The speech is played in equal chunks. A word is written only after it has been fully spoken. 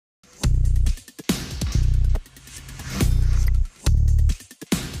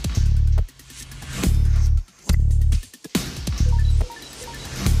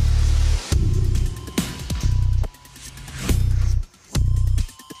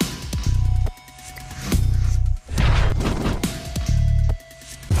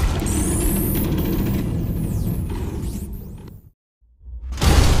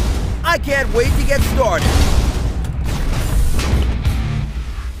can't wait to get started.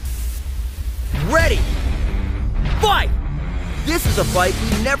 Ready, fight! This is a fight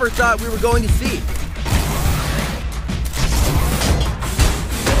we never thought we were going to see.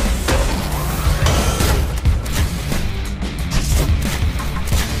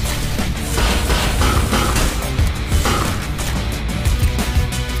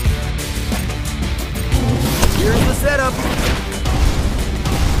 Here's the setup.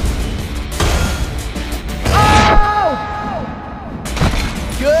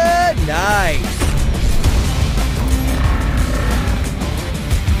 Good night.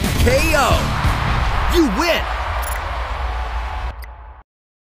 KO. You win.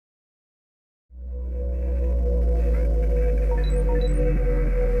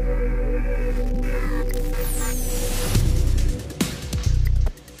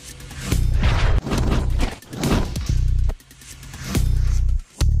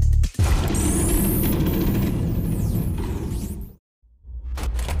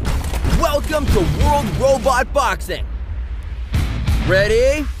 Welcome to World Robot Boxing.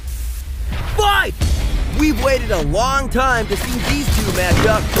 Ready? Fight! We've waited a long time to see these two match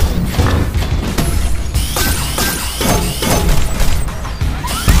up.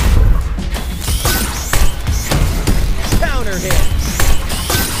 Counter hit.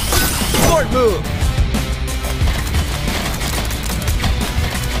 Short move.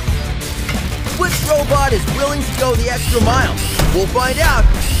 Which robot is willing to go the extra mile? We'll find out.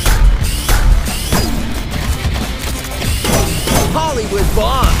 Hollywood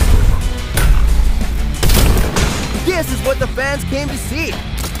bomb. This is what the fans came to see.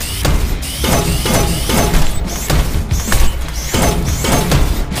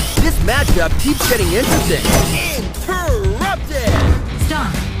 This matchup keeps getting interesting. Interrupted.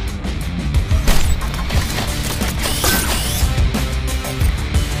 Stop.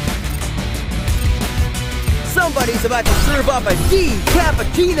 Somebody's about to serve up a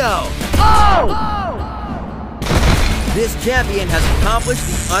cappuccino. Oh! This champion has accomplished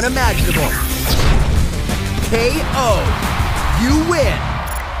the unimaginable. KO. You win.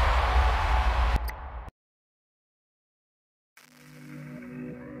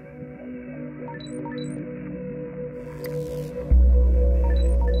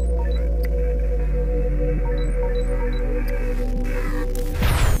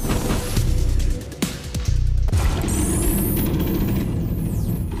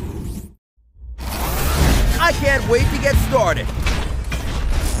 I can't wait to get started.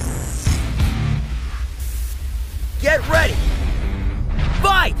 Get ready.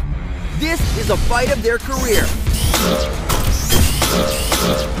 Fight! This is a fight of their career.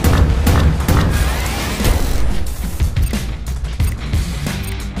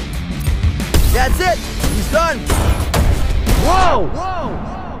 That's it. He's done. Whoa!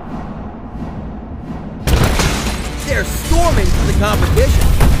 They're storming for the competition.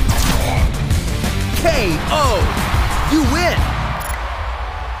 KO! You win!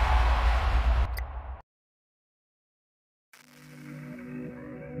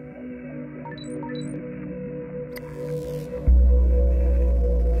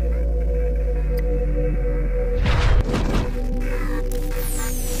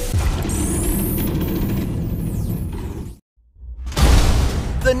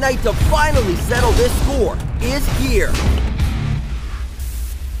 The night to finally settle this score is here.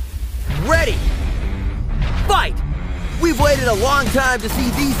 Ready? Fight! We've waited a long time to see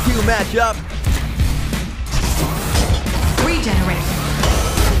these two match up. Regeneration.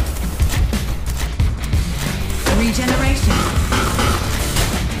 Regeneration.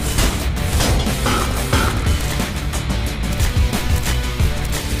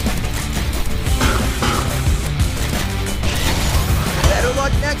 Better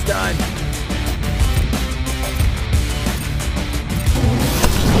luck next time.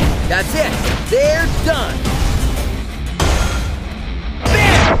 That's it. They're done.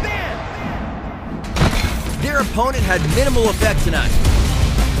 Bam! Bam! Their opponent had minimal effect tonight.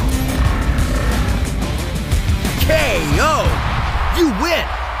 KO! You win!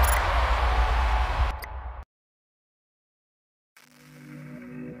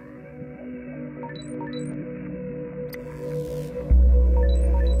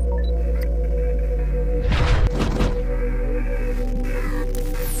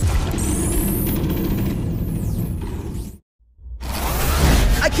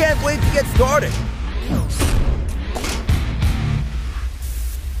 I can't wait to get started.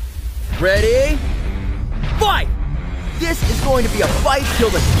 Ready? Fight! This is going to be a fight till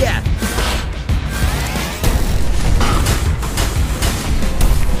the death.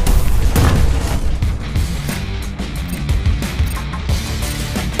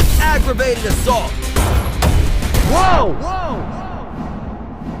 Aggravated assault. Whoa!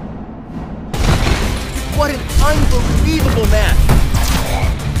 What an unbelievable match.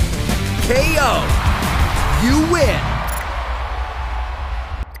 KO. You win.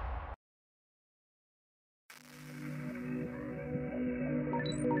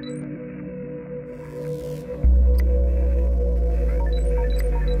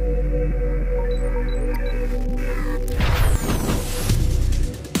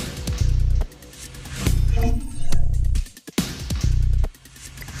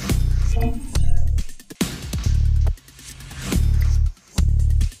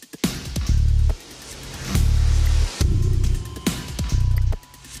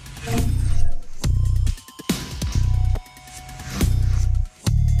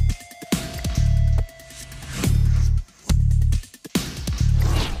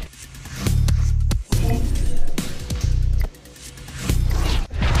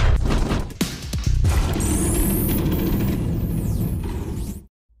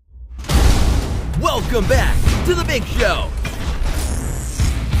 Welcome back to the big show.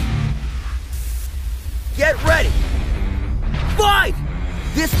 Get ready. Fight!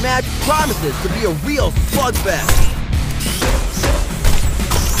 This match promises to be a real slugfest.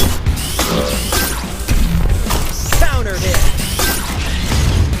 Counter hit.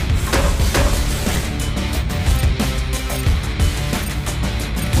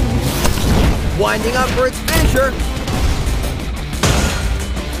 Winding up for its finisher.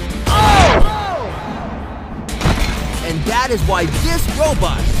 And that is why this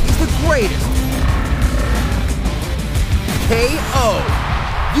robot is the greatest. KO.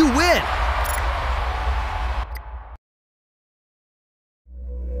 You win.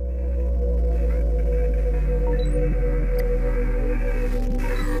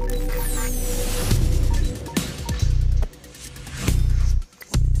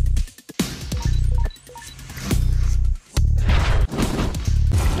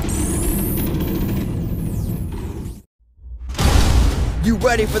 You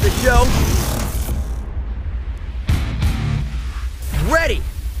ready for the show? Ready!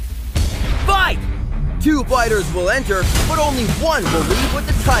 Fight! 2 fighters will enter, but only one will leave with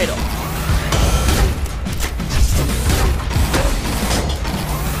the title.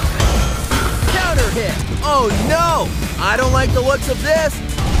 Counter hit! Oh no! I don't like the looks of this!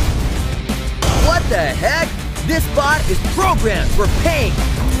 What the heck? This bot is programmed for pain!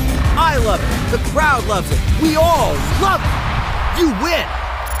 I love it! The crowd loves it! We all love it! You win!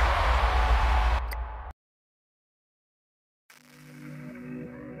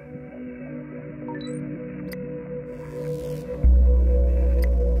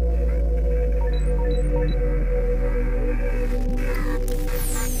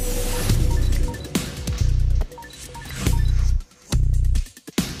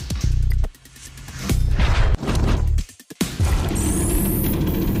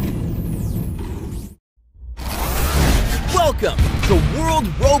 Welcome to World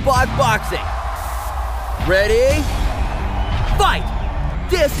Robot Boxing. Ready? Fight!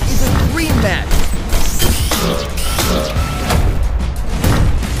 This is a dream match.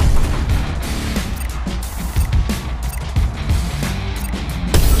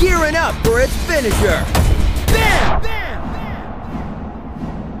 Gearing up for its finisher. Bam! Bam!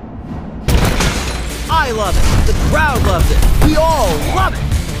 I love it. The crowd loves it. We all love it.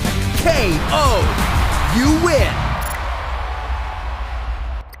 KO. You win.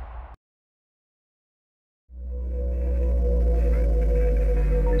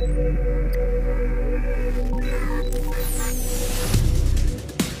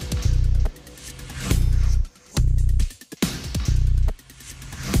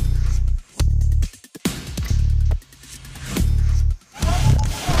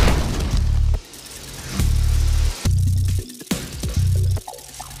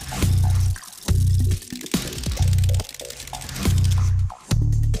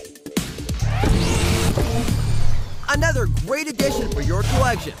 Another great addition for your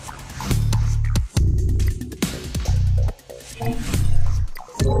collection.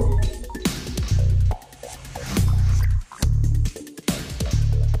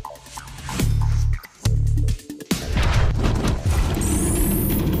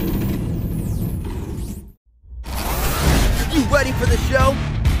 You ready for the show?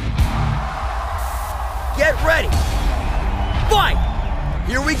 Get ready. Fight!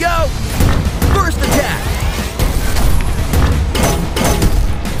 Here we go. First attack.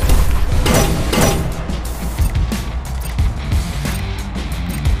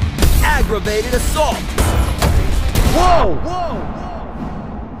 Aggravated assault. Whoa!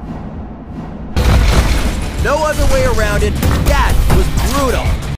 No other way around it. That was brutal.